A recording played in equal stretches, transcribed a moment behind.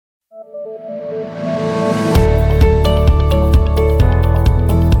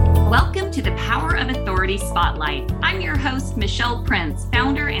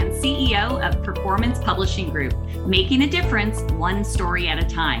of Performance Publishing Group, making a difference one story at a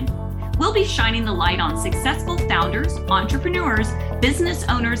time. We'll be shining the light on successful founders, entrepreneurs, business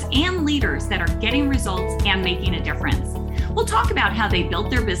owners, and leaders that are getting results and making a difference. We'll talk about how they built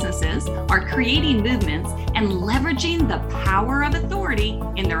their businesses, are creating movements, and leveraging the power of authority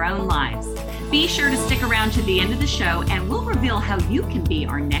in their own lives. Be sure to stick around to the end of the show, and we'll reveal how you can be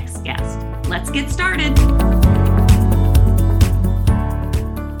our next guest. Let's get started.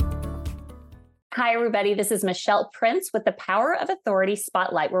 Hi, everybody. This is Michelle Prince with the Power of Authority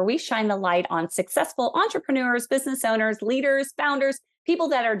Spotlight, where we shine the light on successful entrepreneurs, business owners, leaders, founders, people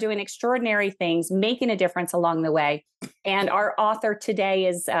that are doing extraordinary things, making a difference along the way. And our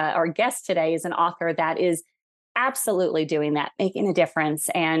guest today is an author that is absolutely doing that, making a difference.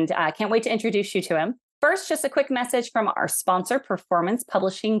 And I can't wait to introduce you to him. First, just a quick message from our sponsor, Performance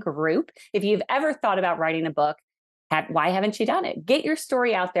Publishing Group. If you've ever thought about writing a book, why haven't you done it? Get your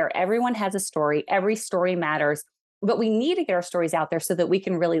story out there. Everyone has a story. Every story matters. But we need to get our stories out there so that we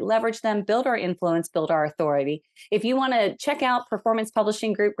can really leverage them, build our influence, build our authority. If you want to check out Performance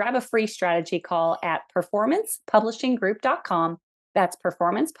Publishing Group, grab a free strategy call at performancepublishinggroup.com. That's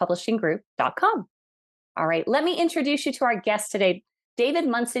performancepublishinggroup.com. All right, let me introduce you to our guest today, David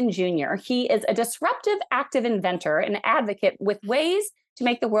Munson Jr. He is a disruptive active inventor and advocate with ways to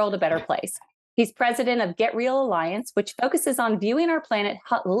make the world a better place. He's president of Get Real Alliance, which focuses on viewing our planet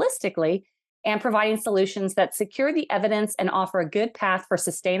holistically and providing solutions that secure the evidence and offer a good path for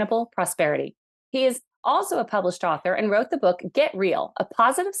sustainable prosperity. He is also a published author and wrote the book Get Real, A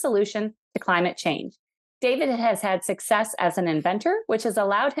Positive Solution to Climate Change. David has had success as an inventor, which has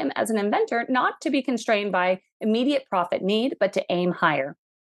allowed him as an inventor not to be constrained by immediate profit need, but to aim higher.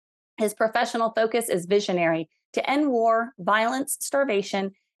 His professional focus is visionary to end war, violence,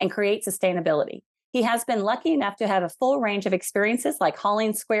 starvation, and create sustainability. He has been lucky enough to have a full range of experiences like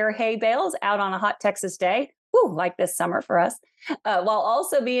hauling square hay bales out on a hot Texas day, like this summer for us, while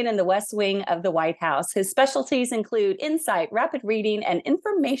also being in the West Wing of the White House. His specialties include insight, rapid reading, and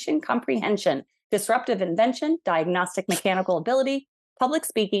information comprehension, disruptive invention, diagnostic mechanical ability, public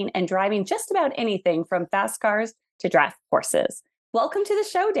speaking, and driving just about anything from fast cars to draft horses. Welcome to the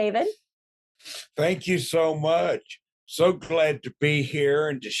show, David. Thank you so much. So glad to be here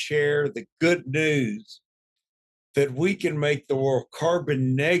and to share the good news that we can make the world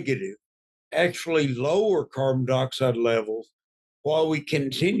carbon negative, actually lower carbon dioxide levels, while we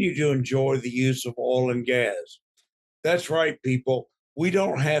continue to enjoy the use of oil and gas. That's right, people. We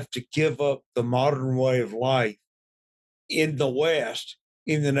don't have to give up the modern way of life in the West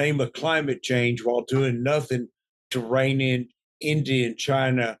in the name of climate change while doing nothing to rein in India and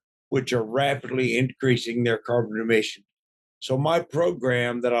China, which are rapidly increasing their carbon emissions. So my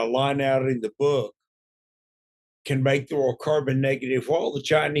program that I line out in the book can make the world carbon negative while the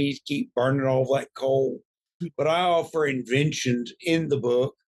Chinese keep burning all that coal. But I offer inventions in the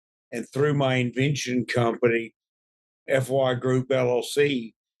book and through my invention company, FY Group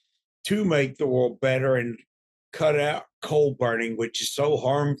LLC, to make the world better and cut out coal burning, which is so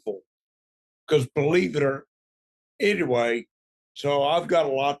harmful. Because believe it or anyway, so I've got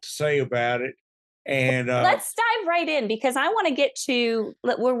a lot to say about it. And let's dive right in, because I want to get to,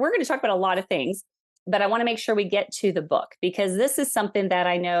 we're going to talk about a lot of things, but I want to make sure we get to the book, because this is something that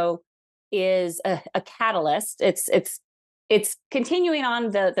I know is a catalyst. It's continuing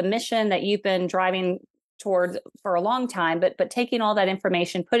on the mission that you've been driving towards for a long time, but taking all that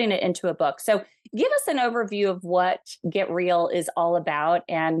information, putting it into a book. So give us an overview of what Get Real is all about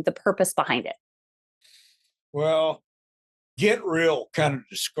and the purpose behind it. Well, Get Real kind of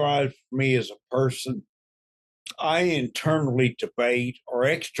describes me as a person. I internally debate or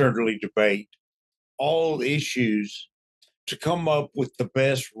externally debate all issues to come up with the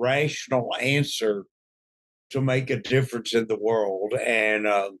best rational answer to make a difference in the world. And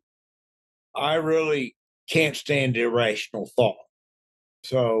I really can't stand irrational thought.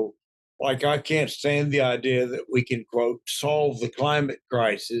 So, like, I can't stand the idea that we can, quote, solve the climate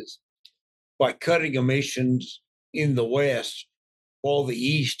crisis by cutting emissions in the West while the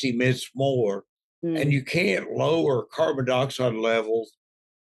East emits more. And you can't lower carbon dioxide levels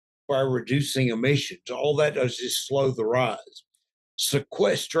by reducing emissions. All that does is slow the rise.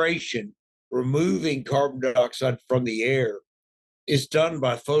 Sequestration, removing carbon dioxide from the air, is done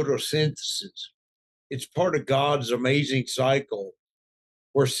by photosynthesis. It's part of God's amazing cycle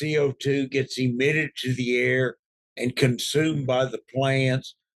where CO2 gets emitted to the air and consumed by the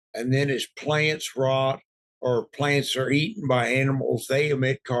plants. And then as plants rot or plants are eaten by animals, they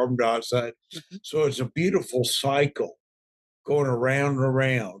emit carbon dioxide. Mm-hmm. So it's a beautiful cycle going around and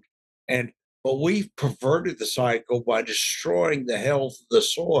around. But we've perverted the cycle by destroying the health of the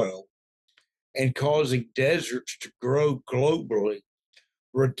soil and causing deserts to grow globally,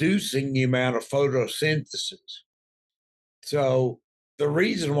 reducing the amount of photosynthesis. So, the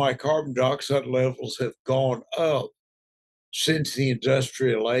reason why carbon dioxide levels have gone up since the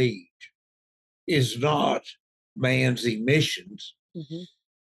industrial age is not man's emissions, Hmm.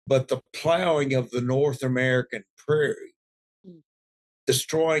 but the plowing of the North American prairie,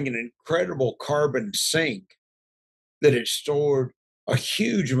 destroying an incredible carbon sink that had stored a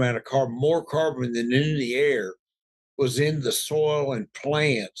huge amount of carbon, more carbon than in the air, was in the soil and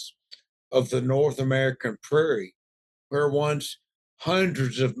plants of the North American prairie, where once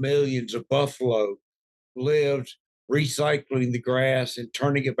hundreds of millions of buffalo lived, recycling the grass and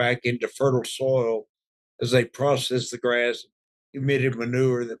turning it back into fertile soil as they process the grass, emitted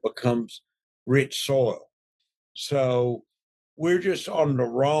manure that becomes rich soil. So we're just on the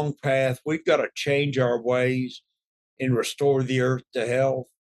wrong path. We've got to change our ways and restore the earth to health.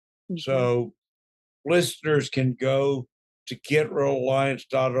 Hmm. So listeners can go to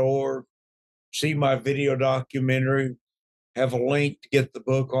getrealalliance.org, see my video documentary, have a link to get the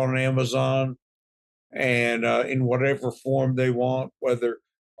book on Amazon, and in whatever form they want, whether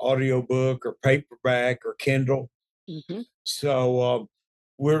audiobook or paperback or Kindle. Hmm. So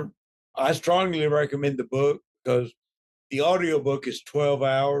we're I strongly recommend the book because the audiobook is 12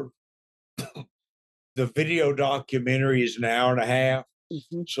 hours. The video documentary is an hour and a half.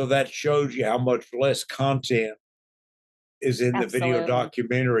 Hmm. So that shows you how much less content is in the video Absolutely.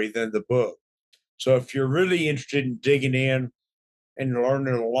 documentary than the book. So if you're really interested in digging in and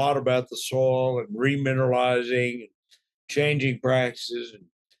learning a lot about the soil and remineralizing and changing practices and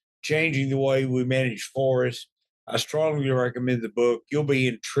changing the way we manage forests, I strongly recommend the book. You'll be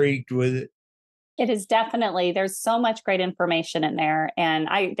intrigued with it. It is definitely, there's so much great information in there, and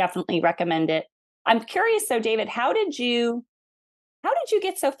I definitely recommend it. I'm curious though, David, how did you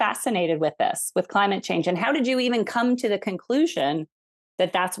get so fascinated with this, with climate change? And how did you even come to the conclusion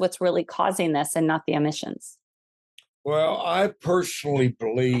that that's what's really causing this and not the emissions? Well, I personally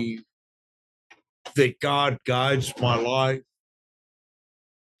believe that God guides my life.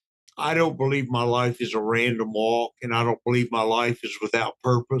 I don't believe my life is a random walk, and I don't believe my life is without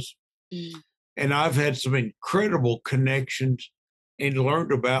purpose. Mm. And I've had some incredible connections and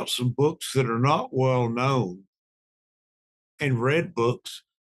learned about some books that are not well known and read books.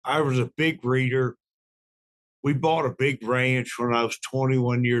 I was a big reader. We bought a big ranch when I was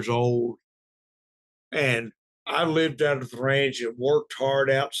 21 years old, and I lived out of the ranch and worked hard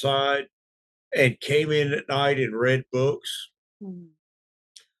outside and came in at night and read books Mm.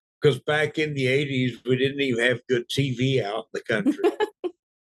 because back in the 80s, we didn't even have good TV out in the country.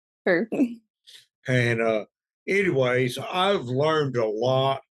 True. And, anyways, I've learned a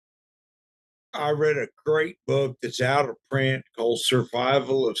lot. I read a great book that's out of print called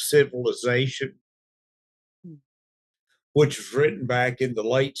Survival of Civilization, Mm. which was written back in the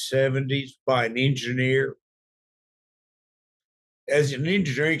late 70s by an engineer. As an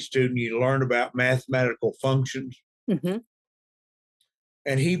engineering student, you learn about mathematical functions. Mhm.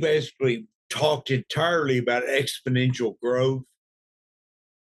 And he basically talked entirely about exponential growth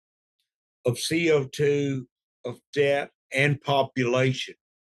of CO2, of debt, and population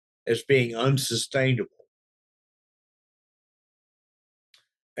as being unsustainable.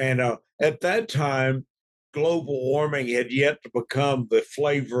 And at that time, global warming had yet to become the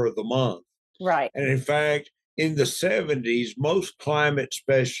flavor of the month. Right. And in fact, in the 70s, most climate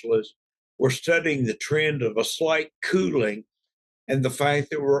specialists were studying the trend of a slight cooling and the fact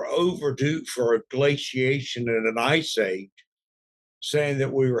that we're overdue for a glaciation and an ice age, saying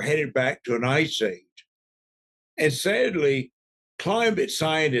that we were headed back to an ice age. And sadly, climate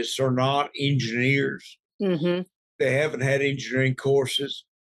scientists are not engineers. Mhm. They haven't had engineering courses.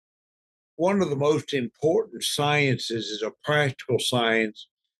 One of the most important sciences is a practical science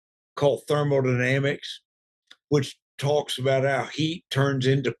called thermodynamics, which talks about how heat turns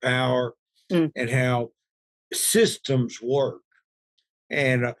into power Mm. and how systems work.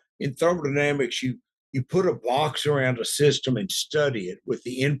 And in thermodynamics, you put a box around a system and study it with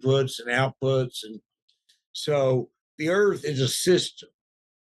the inputs and outputs. And so the Earth is a system.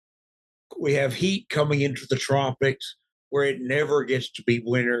 We have heat coming into the tropics where it never gets to be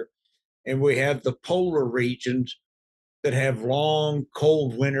winter. And we have the polar regions that have long,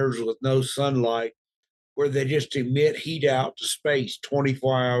 cold winters with no sunlight where they just emit heat out to space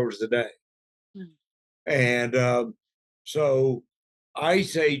 24 hours a day. Mm. And so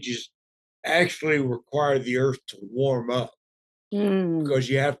ice ages actually require the earth to warm up Mm. because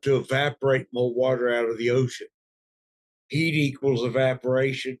you have to evaporate more water out of the ocean. Heat equals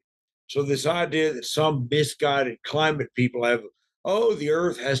evaporation. So, this idea that some misguided climate people have, oh, the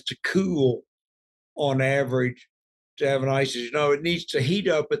earth has to cool on average to have an ice age. No, it needs to heat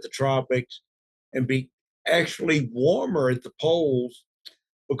up at the tropics and be actually warmer at the poles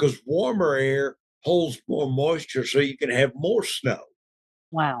because warmer air holds more moisture so you can have more snow.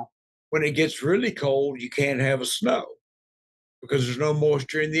 Wow. When it gets really cold, you can't have a snow because there's no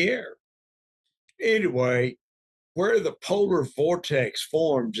moisture in the air. Anyway, where the polar vortex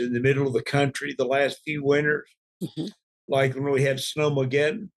forms in the middle of the country the last few winters, Hmm. like when we had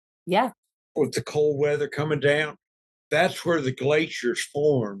Snowmageddon Yeah. with the cold weather coming down, that's where the glaciers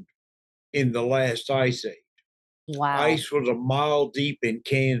formed in the last ice age. Wow. Ice was a mile deep in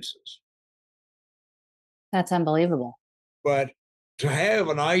Kansas. That's unbelievable. But to have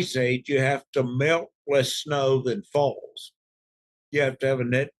an ice age, you have to melt less snow than falls. You have to have a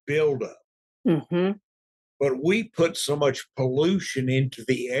net buildup. Hmm. But we put so much pollution into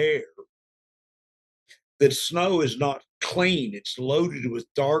the air that snow is not clean. It's loaded with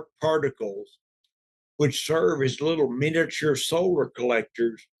dark particles, which serve as little miniature solar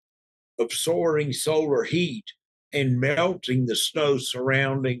collectors, absorbing solar heat and melting the snow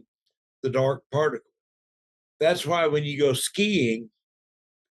surrounding the dark particle. That's why when you go skiing,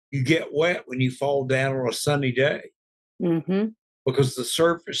 you get wet when you fall down on a sunny day Hmm. because the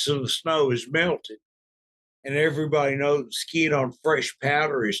surface of the snow is melted. And everybody knows skiing on fresh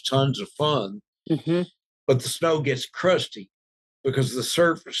powder is tons of fun, Hmm. but the snow gets crusty because the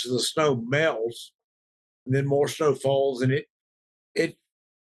surface of the snow melts and then more snow falls and it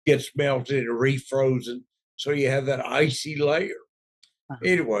gets melted and refrozen. So you have that icy layer. Wow.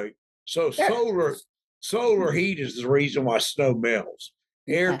 Anyway, so There. solar heat is the reason why snow melts.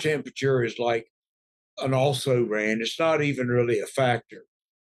 Air Okay. temperature is like an also ran. It's not even really a factor.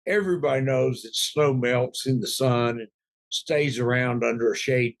 Everybody knows that snow melts in the sun and stays around under a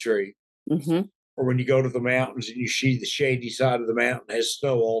shade tree. Hmm. Or when you go to the mountains and you see the shady side of the mountain has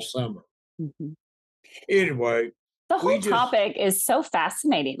snow all summer. Hmm. Anyway, The we whole just topic is so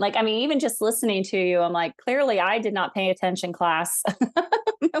fascinating. Like, I mean, even just listening to you, I'm like, clearly I did not pay attention class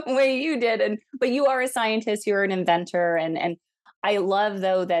the way you did. And but you are a scientist, you're an inventor, and I love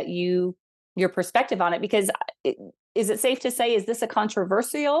though that your perspective on it because it, is it safe to say is this a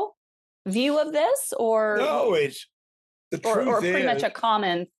controversial view of this no, it's the truth or pretty much is a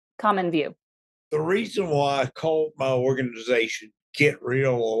common view? the reason why I called my organization Get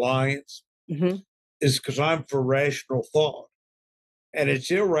Real Alliance Hmm. is because I'm for rational thought. And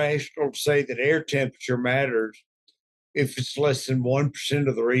it's irrational to say that air temperature matters if it's less than 1%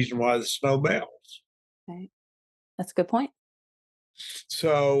 of the reason why the snow melts. Okay. That's a good point.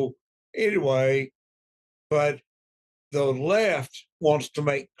 So, anyway, but the left wants to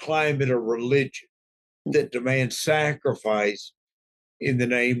make climate a religion that demands sacrifice in the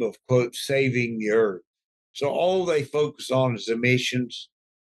name of, quote, saving the earth. So, all they focus on is emissions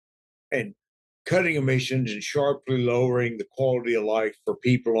and cutting emissions and sharply lowering the quality of life for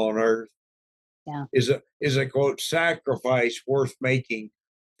people on earth Yeah. is a quote sacrifice worth making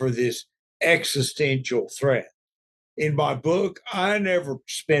for this existential threat. In my book, I never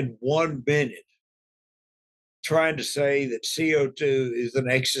spend 1 minute trying to say that CO2 is an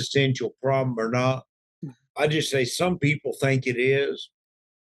existential problem or not. I just say some people think it is.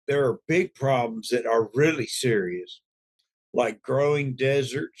 There are big problems that are really serious, like growing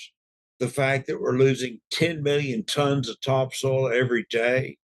deserts, the fact that we're losing 10 million tons of topsoil every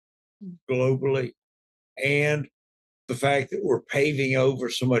day globally, and the fact that we're paving over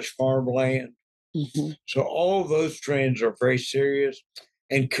so much farmland. Hmm. So all of those trends are very serious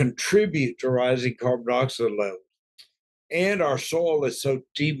and contribute to rising carbon dioxide levels. And our soil is so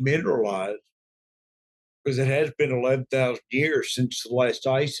demineralized because it has been 11,000 years since the last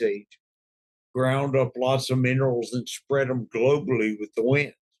ice age, ground up lots of minerals and spread them globally with the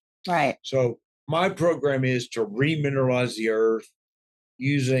wind. Right. So my program is to remineralize the earth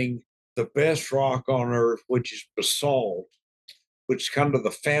using the best rock on earth, which is basalt, which is kind of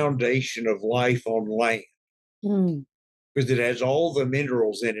the foundation of life on land Mm. because it has all the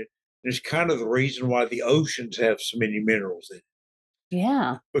minerals in it. And it's kind of the reason why the oceans have so many minerals in it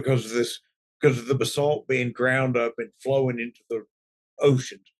Yeah. because of this, because of the basalt being ground up and flowing into the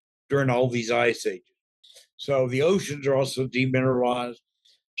oceans during all these ice ages. So the oceans are also demineralized.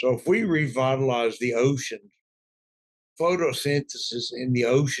 So if we revitalize the oceans, photosynthesis in the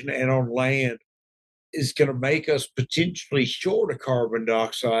ocean and on land is going to make us potentially short of carbon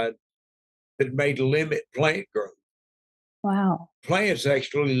dioxide that may limit plant growth. Wow. Plants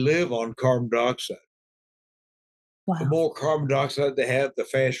actually live on carbon dioxide. The Wow. more carbon dioxide they have, the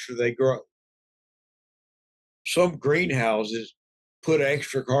faster they grow. Some greenhouses put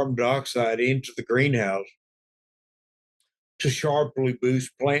extra carbon dioxide into the greenhouse to sharply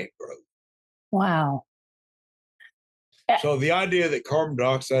boost plant growth. Wow. Eh, So the idea that carbon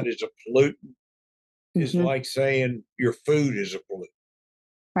dioxide is a pollutant is mhm, like saying your food is a pollutant.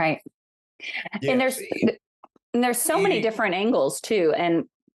 right. And Yes. there's so many Eating, different angles too. And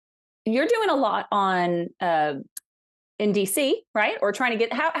you're doing a lot on in DC, right? Or trying to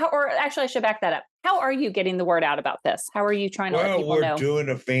get how or actually I should back that up. How are you getting the word out about this? How are you trying to let well, people we're know? doing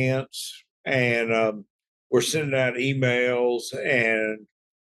events and we're sending out emails and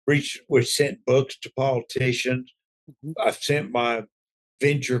we sent books to politicians. Mhm. I've sent my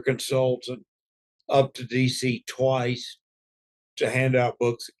venture consultant up to DC twice to hand out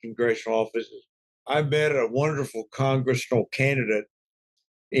books at congressional offices. I met a wonderful congressional candidate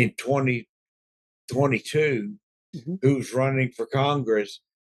in 2022 Mhm. who was running for Congress.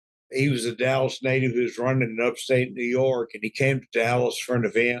 He was a Dallas native who was running in upstate New York, and he came to Dallas for an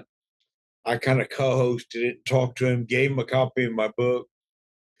event. I kind of co hosted it, talked to him, gave him a copy of my book.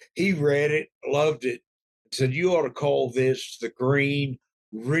 He read it, loved it, and said, "You ought to call this the Green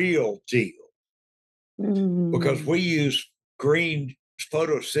Real Deal because Mm, we use green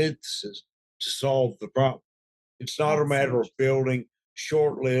photosynthesis to solve the problem. It's not a that's so matter of interesting. building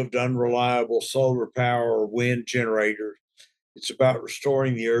short lived, unreliable solar power or wind generators. It's about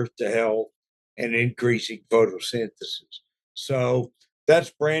restoring the earth to health and increasing photosynthesis." So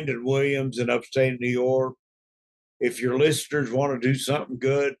that's Brandon Williams in upstate New York. If your listeners want to do something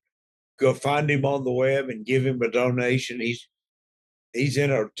good, go find him on the web and give him a donation. He's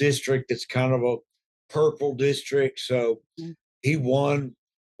in a district that's kind of a purple district, so Mm, he won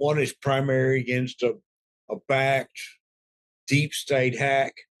his primary against a backed deep state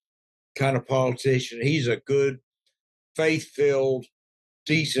hack kind of politician. He's a good, faith filled,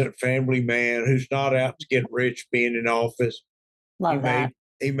 decent family man who's not out to get rich being in office. He love that.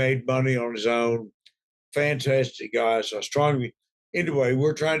 made he made money on his own. Fantastic guy. So I strongly anyway,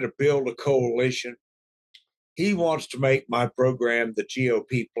 we're trying to build a coalition. He wants to make my program the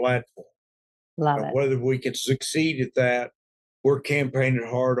GOP platform. Love And it. whether we can succeed at that, we're campaigning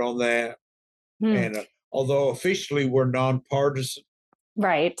hard on that. Hmm. And although officially we're nonpartisan,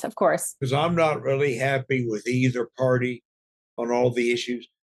 Right, of course. because I'm not really happy with either party on all the issues.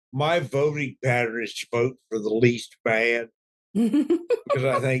 My voting pattern is to vote for the least bad because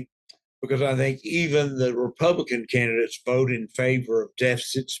I think even the Republican candidates vote in favor of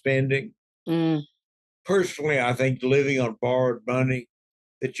deficit spending. Mm, Personally, I think living on borrowed money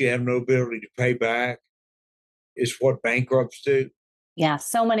that you have no ability to pay back is what bankrupts do. yeah,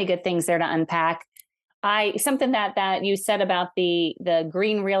 so many good things there to unpack. I something that you said about the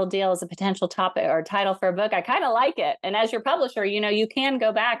green real deal as a potential topic or title for a book. I kind of like it. And as your publisher, you can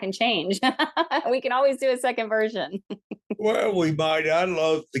go back and change. We can always do a second version. Well, we might. I'd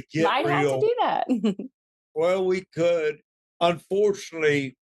love to get Might have to real. do that. Well, we could.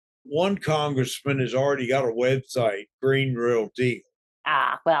 Unfortunately, one congressman has already got a website, Green Real Deal,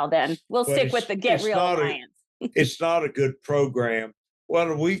 Well then we'll but stick with the Get it's Real not a Alliance. it's not a good program.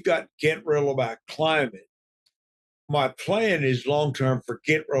 Well, we've got Get Real about climate. My plan is long term for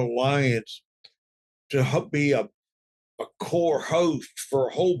Get Real Alliance to be a core host for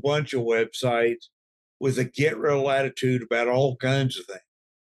a whole bunch of websites with a Get Real attitude about all kinds of things.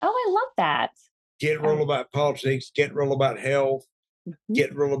 Oh, I love that. Get I, real about politics, get real about health, mhm.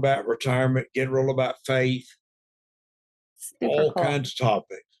 get real about retirement, get real about faith, Super all cool. kinds of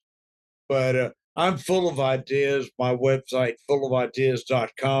topics. But I'm full of ideas. My website,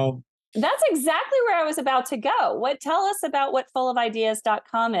 fullofideas.com. That's exactly where I was about to go. Tell us about what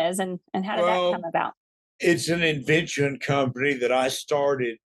fullofideas.com is and how did that come Well, about? it's an invention company that I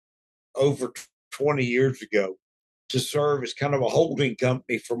started over 20 years ago to serve as kind of a holding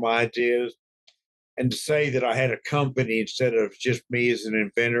company for my ideas and to say that I had a company instead of just me as an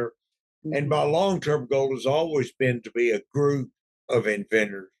inventor. And Mhm. my long term goal has always been to be a group of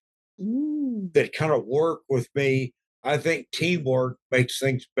inventors Mm. that kind of work with me. I think teamwork makes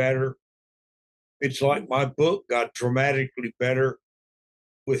things better. It's like my book got dramatically better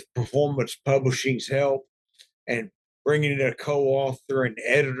with Performance Publishing's help and bringing in a co author and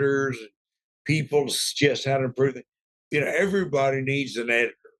editors and people to suggest how to improve it. Everybody needs an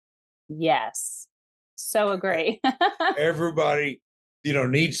editor. Yes. So agree. Everybody,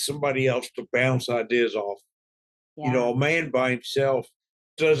 needs somebody else to bounce ideas off. Yeah. A man by himself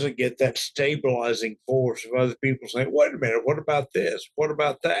doesn't get that stabilizing force of other people saying, wait a minute, what about this? What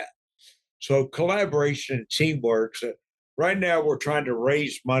about that? So collaboration and teamwork. So right now we're trying to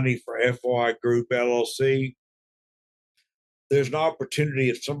raise money for FY Group LLC. There's an opportunity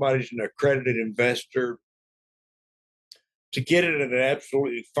if somebody's an accredited investor to get it at an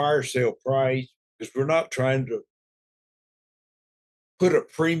absolutely fire sale price because we're not trying to put a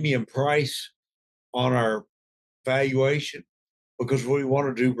premium price on our valuation because we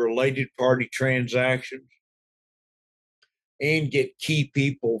want to do related party transactions and get key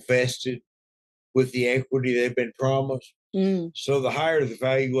people vested with the equity they've been promised. Mm, So the higher the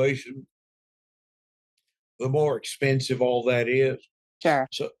valuation, the more expensive all that is. sure.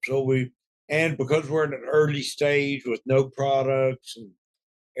 And because we're in an early stage with no products and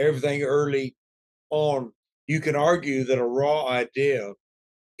everything early on, you can argue that a raw idea,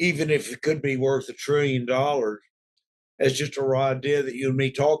 even if it could be worth $1 trillion, as just a raw idea that you and me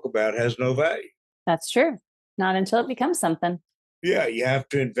talk about has no value. That's true. Not until it becomes something. Yeah, you have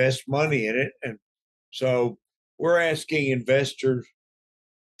to invest money in it. And so we're asking investors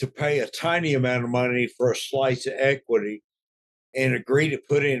to pay a tiny amount of money for a slice of equity and agree to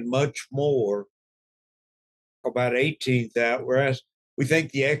put in much more, about 18,000. Whereas we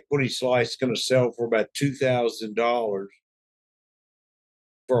think the equity slice is going to sell for about $2,000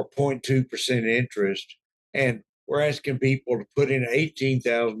 for a 0.2% interest. And we're asking people to put in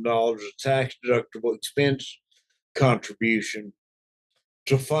 $18,000 of tax deductible expense contribution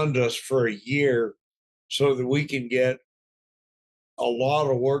to fund us for a year so that we can get a lot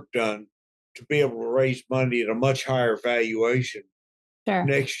of work done to be able to raise money at a much higher valuation Sure.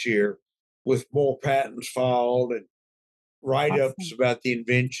 next year with more patents filed and write ups Awesome. about the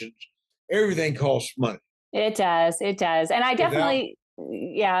inventions. Everything costs money. It does. It does. And I Without, definitely,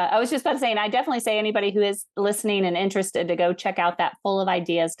 yeah, I was just about to say, and I definitely say anybody who is listening and interested to go check out that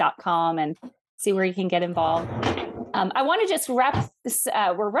fullofideas.com and see where you can get involved. I want to just wrap this.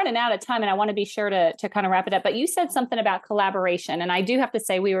 We're running out of time, and I want to be sure to kind of wrap it up. But you said something about collaboration, and I do have to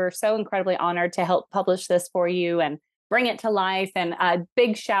say we were so incredibly honored to help publish this for you and bring it to life. And a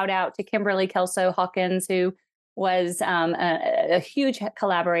big shout out to Kimberly Kelso Hawkins, who was a huge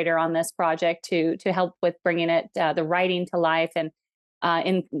collaborator on this project to help with bringing it the writing to life and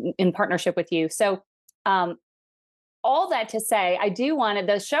in partnership with you. So. All that to say, I do want to.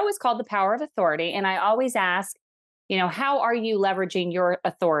 The show is called The Power of Authority, and I always ask, how are you leveraging your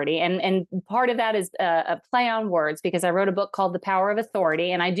authority? And part of that is a play on words because I wrote a book called The Power of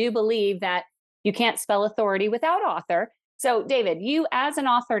Authority, and I do believe that you can't spell authority without author. So, David, you as an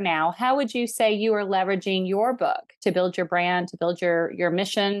author now, how would you say you are leveraging your book to build your brand, to build your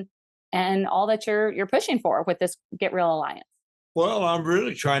mission, and all that you're pushing for with this Get Real Alliance? well, I'm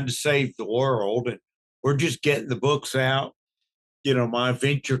really trying to save the world, and we're just getting the books out. My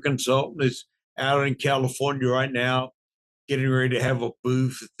venture consultant is out in California right now, getting ready to have a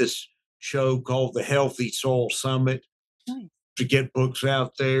booth at this show called the Healthy Soil Summit Nice. to get books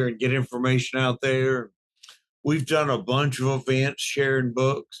out there and get information out there. We've done a bunch of events sharing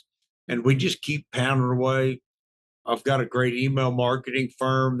books, and we just keep pounding away. I've got a great email marketing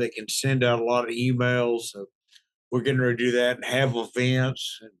firm that can send out a lot of emails. So we're getting ready to do that and have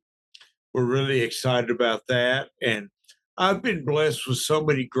events. And we're really excited about that. And I've been blessed with so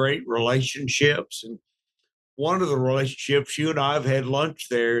many great relationships. And one of the relationships, you and I have had lunch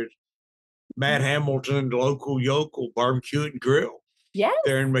there, is Matt Hamilton, local yokel barbecue and grill Yes.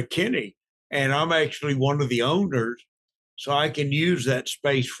 there in McKinney. And I'm actually one of the owners. So I can use that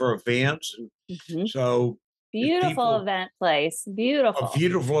space for events. And Mhm. so if Beautiful people, event place. a Beautiful.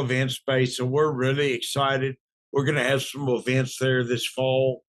 beautiful event space. So we're really excited. We're going to have some events there this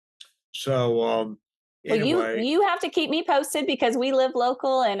fall. So Well, you anyway, you have to keep me posted because we live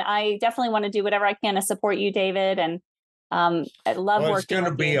local, and I definitely want to do whatever I can to support you, David. And I love well, it's working going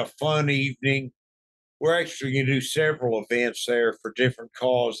to with be you. a fun evening. We're actually going to do several events there for different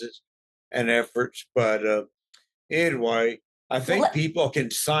causes and efforts. But anyway, I Well, think people can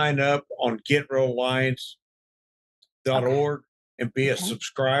sign up on okay, getrealliance.org and be a okay,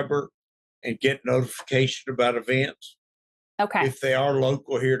 subscriber and get notification about events okay. if they are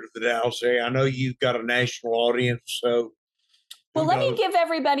local here to the Dallas area. I know you've got a national audience, so Well, who let me knows? give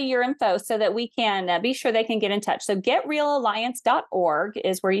everybody your info so that we can be sure they can get in touch. So, getrealalliance.org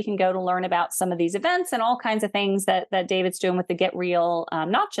is where you can go to learn about some of these events and all kinds of things that David's doing with the Get Real,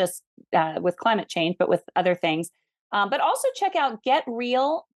 not just with climate change, but with other things. But also check out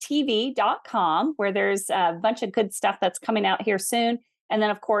getrealtv.com, where there's a bunch of good stuff that's coming out here soon. And then,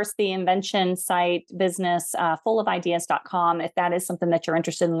 of course, the invention site business, fullofideas.com. If that is something that you're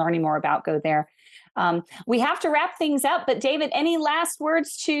interested in learning more about, go there. We have to wrap things up, but David, any last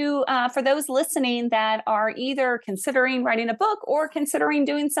words to for those listening that are either considering writing a book or considering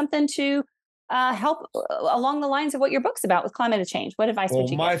doing something to help along the lines of what your book's about with climate change? What advice Well, would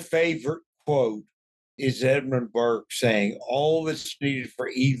you give? my favorite quote is Edmund Burke saying, "All that's needed for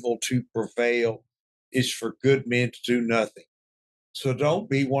evil to prevail is for good men to do nothing." So don't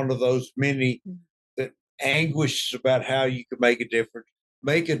be one of those many Mm. that anguishes about how you can make a difference.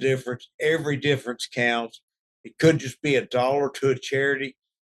 make a difference. Every difference counts. It could just be $1 to a charity.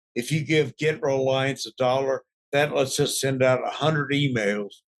 If you give Get Real Alliance $1, that lets us send out 100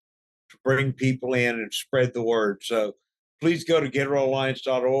 emails to bring people in and spread the word. So please go to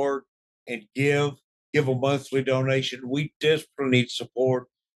getrealalliance.org and give a monthly donation. We desperately need support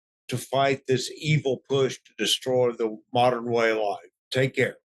to fight this evil push to destroy the modern way of life. Take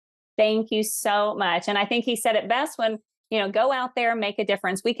care. Thank you so much. And I think he said it best when, go out there and make a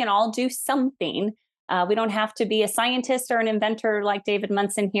difference. We can all do something. We don't have to be a scientist or an inventor like David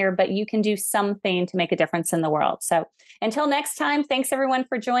Munson here, but you can do something to make a difference in the world. So until next time, thanks everyone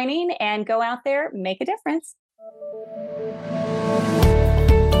for joining, and go out there, make a difference.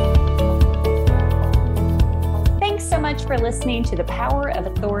 Thanks so much for listening to the Power of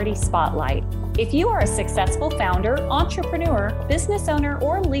Authority Spotlight. If you are a successful founder, entrepreneur, business owner,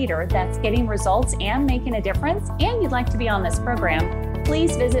 or leader that's getting results and making a difference, and you'd like to be on this program,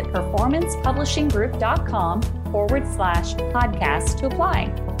 please visit performancepublishinggroup.com/podcast to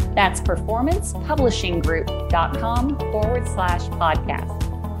apply. That's performancepublishinggroup.com/podcast.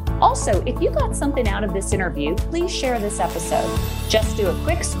 Also, if you got something out of this interview, please share this episode. Just do a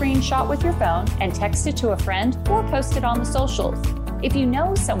quick screenshot with your phone and text it to a friend or post it on the socials. If you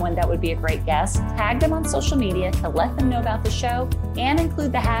know someone that would be a great guest, tag them on social media to let them know about the show and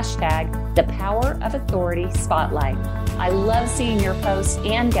include the hashtag #ThePowerOfAuthoritySpotlight. I love seeing your posts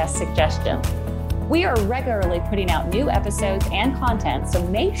and guest suggestions. We are regularly putting out new episodes and content, so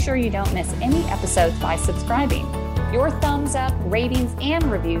make sure you don't miss any episodes by subscribing. Your thumbs up, ratings, and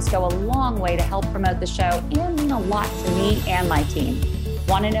reviews go a long way to help promote the show and mean a lot to me and my team.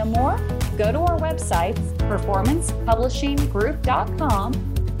 Want to know more? Go to our websites, performancepublishinggroup.com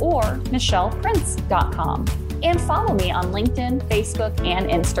or michelleprince.com, and follow me on LinkedIn, Facebook, and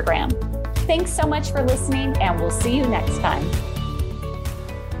Instagram. Thanks so much for listening, and we'll see you next time.